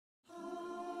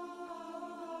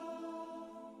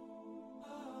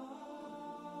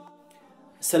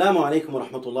Assalamu alaikum wa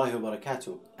rahmatullahi wa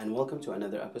barakatuh, and welcome to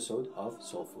another episode of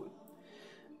Soul Food.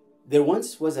 There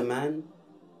once was a man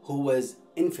who was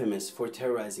infamous for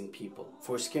terrorizing people,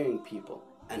 for scaring people,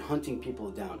 and hunting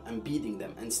people down, and beating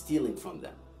them, and stealing from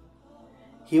them.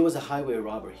 He was a highway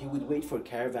robber. He would wait for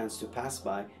caravans to pass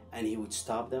by, and he would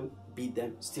stop them, beat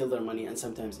them, steal their money, and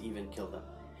sometimes even kill them.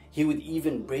 He would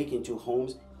even break into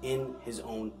homes in his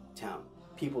own town.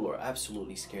 People were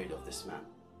absolutely scared of this man.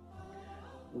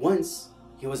 Once,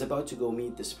 he was about to go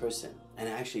meet this person, and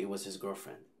actually it was his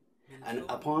girlfriend. And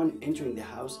upon entering the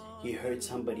house, he heard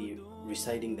somebody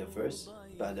reciting the verse,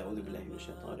 بعد أعوذ بالله من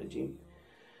الشيطان الرجيم.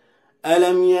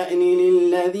 ألم يأن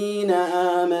للذين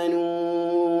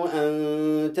آمنوا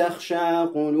أن تخشع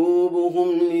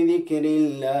قلوبهم لذكر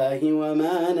الله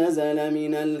وما نزل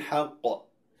من الحق.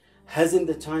 Hasn't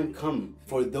the time come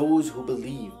for those who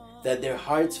believe that their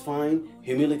hearts find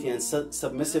humility and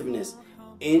submissiveness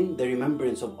in the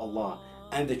remembrance of Allah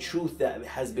and the truth that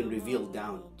has been revealed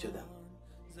down to them?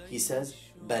 He says,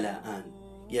 Bala'an,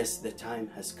 yes, the time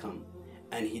has come.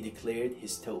 And he declared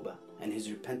his Tawbah and his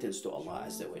repentance to Allah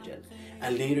Azza wa Jal.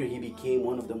 And later he became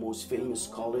one of the most famous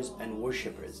scholars and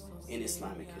worshippers in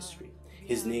Islamic history.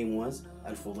 His name was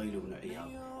Al-Fudayl ibn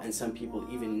Iyad. And some people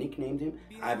even nicknamed him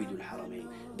Abidul Haramain,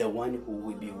 the one who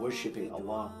would be worshipping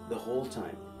Allah the whole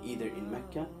time, either in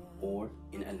Mecca or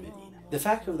in Al-Medina. The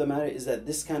fact of the matter is that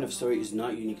this kind of story is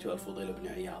not unique to Al-Fudayl ibn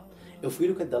Iyad. If we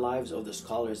look at the lives of the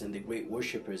scholars and the great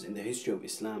worshippers in the history of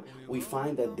Islam, we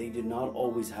find that they did not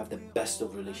always have the best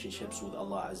of relationships with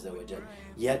Allah Azza wa Jal.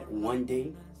 Yet one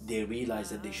day, they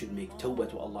realized that they should make tawbah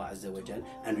to Allah Azza wa Jal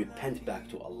and repent back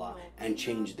to Allah and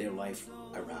change their life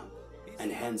around. And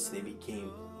hence they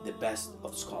became the best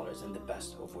of scholars and the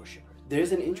best of worshippers. There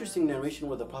is an interesting narration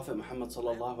where the Prophet Muhammad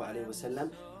sallallahu alaihi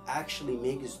wasallam actually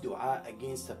makes dua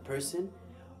against a person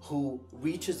who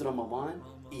reaches Ramadan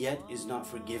yet is not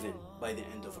forgiven by the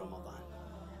end of Ramadan.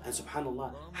 And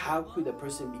subhanallah, how could a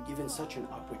person be given such an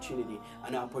opportunity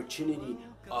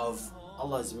of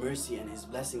Allah's mercy and His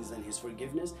blessings and His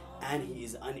forgiveness, and he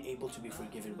is unable to be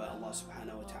forgiven by Allah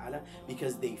subhanahu wa ta'ala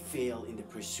because they fail in the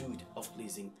pursuit of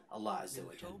pleasing Allah Azza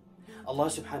wa Jal. Allah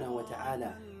subhanahu wa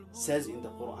ta'ala says in the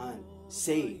Qur'an,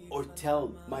 say or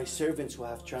tell my servants who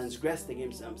have transgressed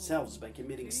against themselves by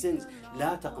committing sins,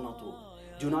 لا تقنطوا.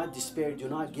 Do not despair, do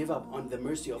not give up on the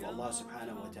mercy of Allah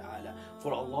subhanahu wa ta'ala.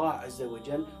 For Allah Azza wa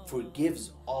Jal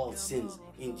forgives all sins.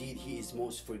 Indeed, He is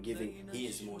most forgiving, He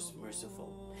is most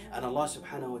merciful. And Allah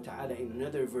subhanahu wa ta'ala in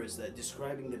another verse that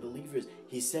describing the believers,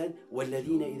 He said,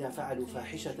 وَالَّذِينَ إِذَا فَعَلُوا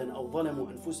فَاحِشَةً أَوْ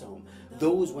ظَلَمُوا أَنفُسَهُمْ.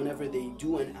 Those whenever they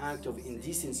do an act of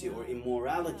indecency or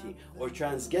immorality or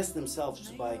transgress themselves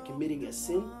by committing a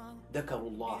sin,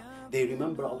 ذَكَرُوا اللَّهِ. They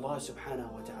remember Allah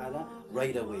subhanahu wa ta'ala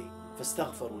right away.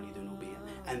 فَاسْتَغْفَرُوا لِذُنُوبِهِمْ.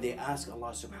 And they ask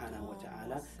Allah subhanahu wa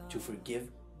ta'ala to forgive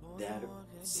their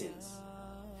sins.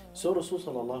 So Rasul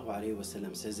sallallahu alayhi wa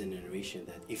sallam says in a narration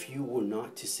that if you were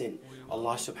not to sin,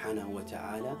 Allah subhanahu wa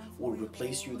ta'ala will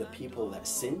replace you the people that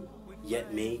sin,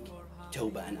 yet make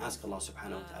tawbah and ask Allah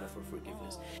subhanahu wa ta'ala for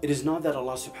forgiveness. It is not that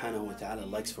Allah subhanahu wa ta'ala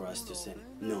likes for us to sin.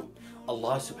 No.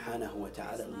 Allah subhanahu wa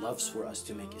ta'ala loves for us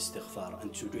to make istighfar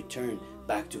and to return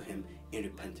back to Him in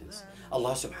repentance.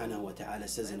 Allah subhanahu wa ta'ala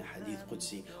says in a hadith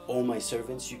Qudsi, O my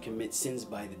servants, you commit sins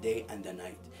by the day and the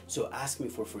night. So ask me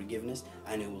for forgiveness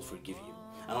and I will forgive you.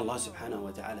 And Allah subhanahu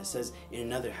wa ta'ala says in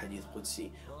another hadith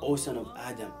Qudsi, O son of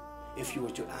Adam, if you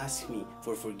were to ask me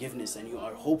for forgiveness and you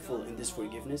are hopeful in this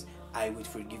forgiveness, I would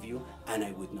forgive you and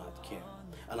I would not care.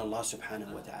 And Allah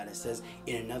subhanahu wa ta'ala says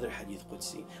in another hadith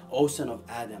Qudsi, O son of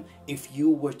Adam, if you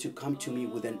were to come to me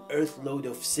with an earth load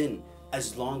of sin,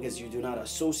 as long as you do not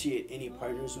associate any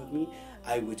partners with me,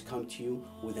 I would come to you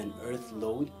with an earth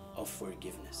load of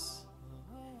forgiveness.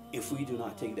 If we do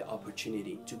not take the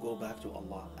opportunity to go back to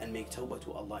Allah and make tawbah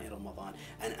to Allah in Ramadan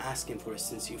and ask Him for a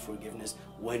sincere forgiveness,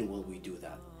 when will we do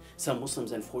that? Some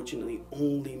Muslims unfortunately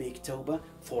only make tawbah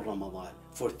for Ramadan,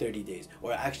 for 30 days,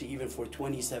 or actually even for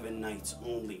 27 nights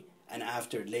only. And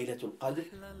after Laylatul Qadr,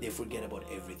 they forget about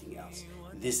everything else.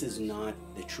 This is not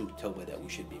the true tawbah that we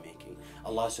should be making.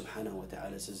 Allah subhanahu wa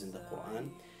ta'ala says in the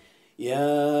Qur'an,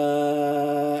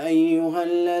 يا أيها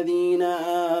الذين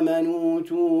آمنوا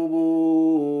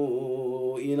توبوا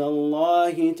إلى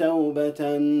الله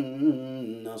توبة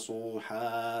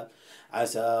نصوحا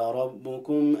عسى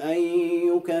ربكم أن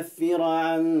يكفر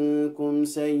عنكم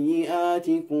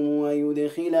سيئاتكم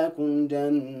ويدخلكم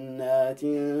جنات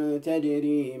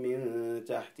تجري من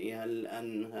تحتها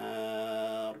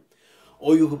الأنهار.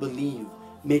 O you who believe,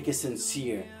 make a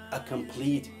sincere, a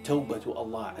complete tawbah to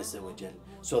Allah Azza wa Jal,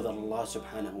 so that Allah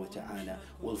subhanahu wa ta'ala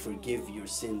will forgive your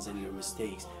sins and your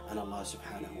mistakes, and Allah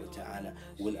subhanahu wa ta'ala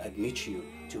will admit you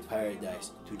to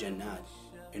paradise, to Jannat,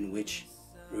 in which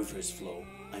rivers flow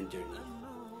underneath.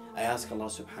 I ask Allah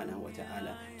subhanahu wa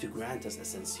ta'ala to grant us a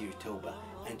sincere tawbah,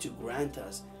 and to grant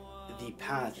us the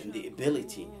path and the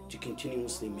ability to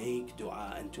continuously make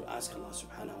dua and to ask Allah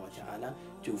subhanahu wa ta'ala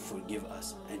to forgive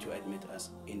us and to admit us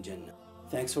in Jannah.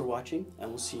 Thanks for watching, and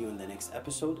we'll see you in the next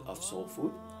episode of Soul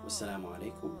Food. Wassalamu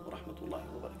alaikum wa rahmatullahi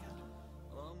wa barakatuh.